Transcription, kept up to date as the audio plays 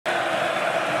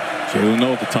Jalen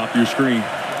Noel at the top of your screen.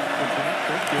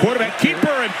 Quarterback keeper,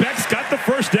 and Becht's got the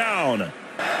first down.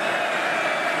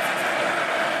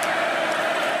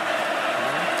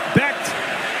 Becht.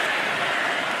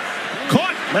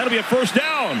 Caught. That'll be a first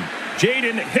down.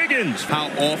 Jaden Higgins. How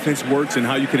offense works and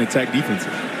how you can attack defenses.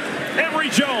 Emory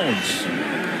Jones.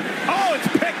 Oh, it's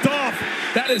picked off.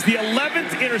 That is the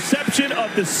 11th interception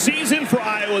of the season for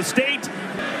Iowa State.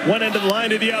 One end of the line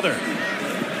to the other.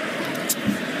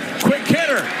 Quick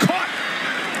hitter. Caught.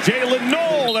 Jalen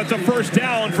Noel, that's a first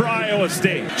down for Iowa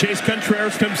State. Chase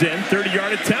Contreras comes in,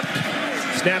 30-yard attempt.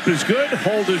 Snap is good,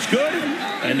 hold is good,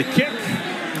 and the kick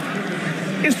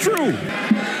is true.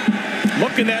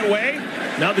 Looking that way.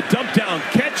 Now the dump down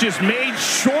catch is made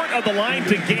short of the line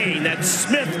to gain. That's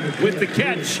Smith with the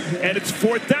catch, and it's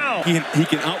fourth down. He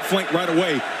can outflank right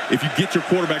away if you get your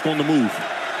quarterback on the move.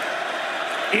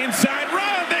 Inside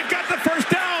run, they've got the first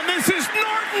down. This is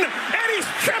Norton, and he's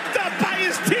tripped up by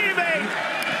his teammate.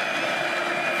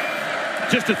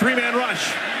 Just a three-man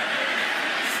rush.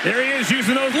 There he is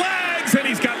using those legs, and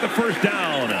he's got the first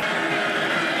down.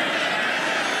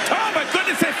 Oh, my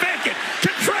goodness, they fake it.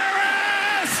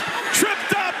 Contreras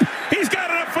tripped up. He's got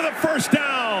it up for the first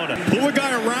down. Pull a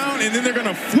guy around, and then they're going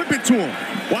to flip it to him.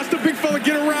 Watch the big fella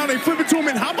get around. They flip it to him,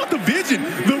 and how about the vision?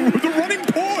 The running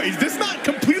poise. That's not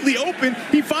completely open.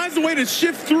 He finds a way to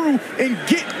shift through and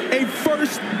get a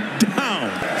first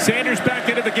down. Sanders back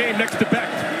into the game next to Becht.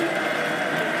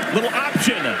 Little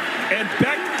option, and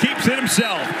Becht keeps it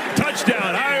himself.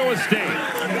 Touchdown, Iowa State.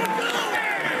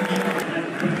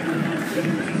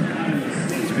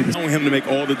 I want him to make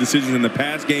all the decisions in the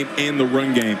pass game and the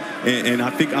run game. And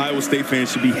I think Iowa State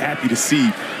fans should be happy to see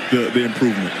the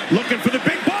improvement. Looking for the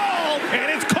big ball,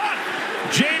 and it's caught.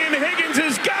 Jaden Higgins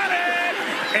has got it.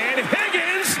 And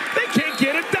Higgins, they can't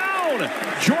get it down.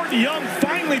 Jordan Young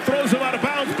finally throws him out of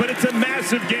bounds, but it's a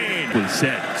massive gain. We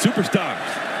said, superstars.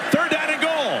 Third down and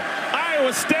goal.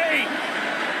 Iowa State.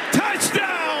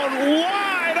 Touchdown.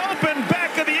 Wide open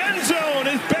back of the end zone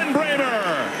is Ben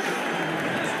Bramer.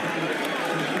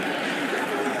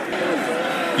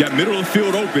 Got middle of the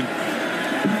field open.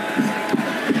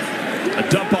 A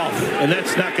dump off, and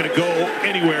that's not going to go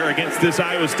anywhere against this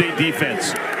Iowa State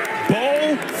defense.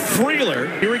 Bo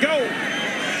Freeler. Here we go.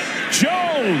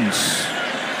 Jones.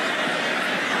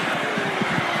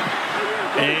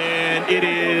 And it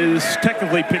is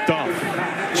technically picked off.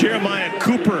 Jeremiah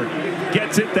Cooper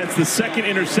gets it. That's the second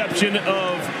interception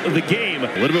of the game.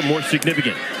 A little bit more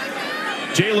significant.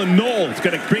 Jalen Noel is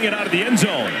going to bring it out of the end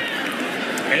zone.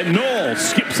 And Noel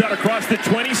skips out across the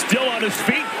 20, still on his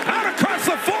feet. Out across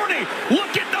the 40.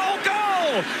 Look at Noel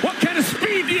go. What kind of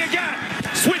speed do you got?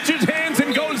 Switches hands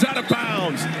and goes out of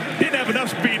bounds. Didn't have enough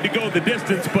speed to go the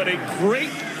distance, but a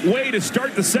great way to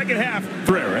start the second half.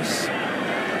 Ferris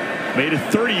made a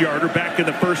 30-yarder back in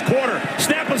the first quarter.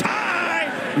 Snap was high.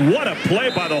 What a play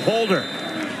by the holder.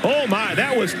 Oh, my.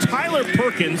 That was Tyler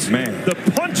Perkins, the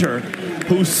punter,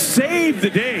 who saved the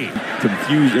day.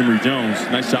 Confused Emory Jones.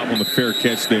 Nice job on the fair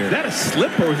catch there. Is that a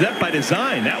slip, or was that by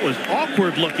design? That was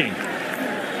awkward looking.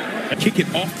 Kick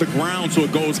it off the ground so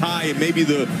it goes high, and maybe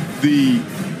the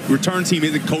return team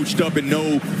isn't coached up and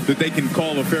know that they can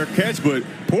call a fair catch, but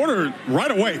Porter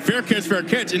right away, fair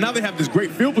catch, and now they have this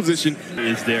great field position.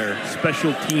 Is their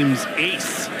special teams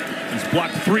ace. He's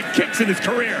blocked 3 kicks in his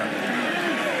career.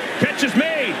 Catch is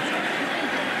made.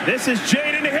 This is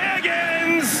Jaden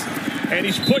Higgins, and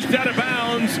he's pushed out of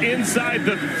bounds inside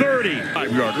the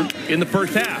 35-yarder in the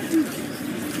first half.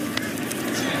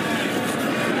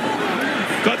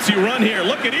 Gutsy run here.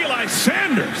 Look at Eli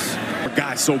Sanders. Our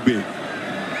guy's so big.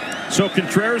 So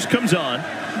Contreras comes on.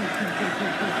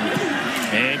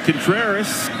 And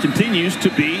Contreras continues to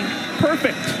be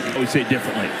perfect. I would say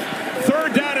differently.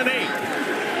 Third down and 8.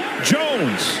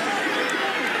 Jones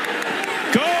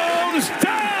goes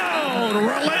down.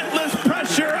 Relentless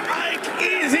pressure. Ike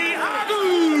easy.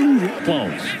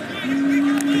 Cyclones.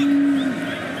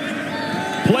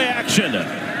 Play action.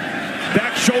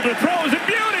 Back shoulder throws and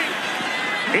beauty.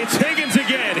 It's Higgins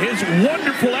again. His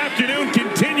wonderful afternoon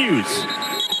continues.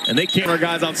 And they can't. Our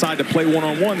guys outside to play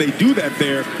one-on-one. They do that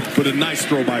there, but a nice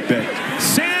throw by Becht.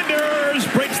 Sanders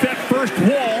breaks that first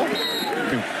wall.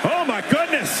 Oh, my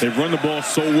goodness. They've run the ball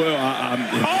so well. I'm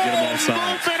get them all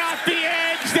sides. Moving off the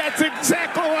edge. That's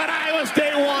exactly what Iowa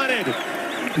State wanted.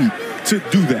 To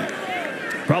do that.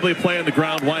 Probably a play on the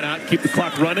ground. Why not? Keep the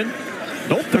clock running.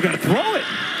 Nope, they're going to throw it.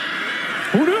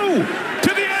 Who knew?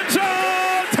 To the end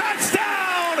zone.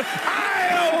 Touchdown.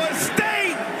 Iowa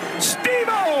State.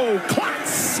 Steve-O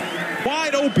Klotz.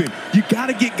 Wide open. You got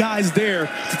to get guys there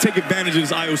to take advantage of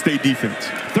this Iowa State defense.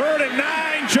 3rd and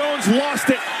 9. Jones lost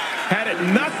it. Had it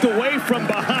knocked away from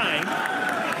behind.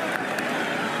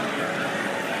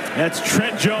 That's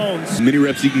Trent Jones. Many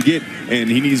reps he can get, and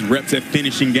he needs reps at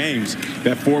finishing games.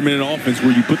 That 4-minute offense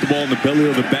where you put the ball in the belly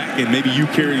of the back and maybe you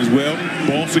carry it as well.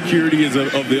 Ball security is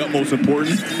of the utmost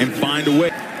importance, and find a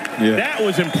way. Yeah. That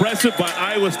was impressive by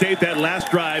Iowa State, that last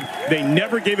drive. They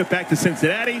never gave it back to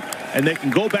Cincinnati, and they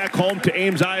can go back home to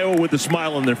Ames, Iowa with a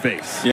smile on their face. Yeah.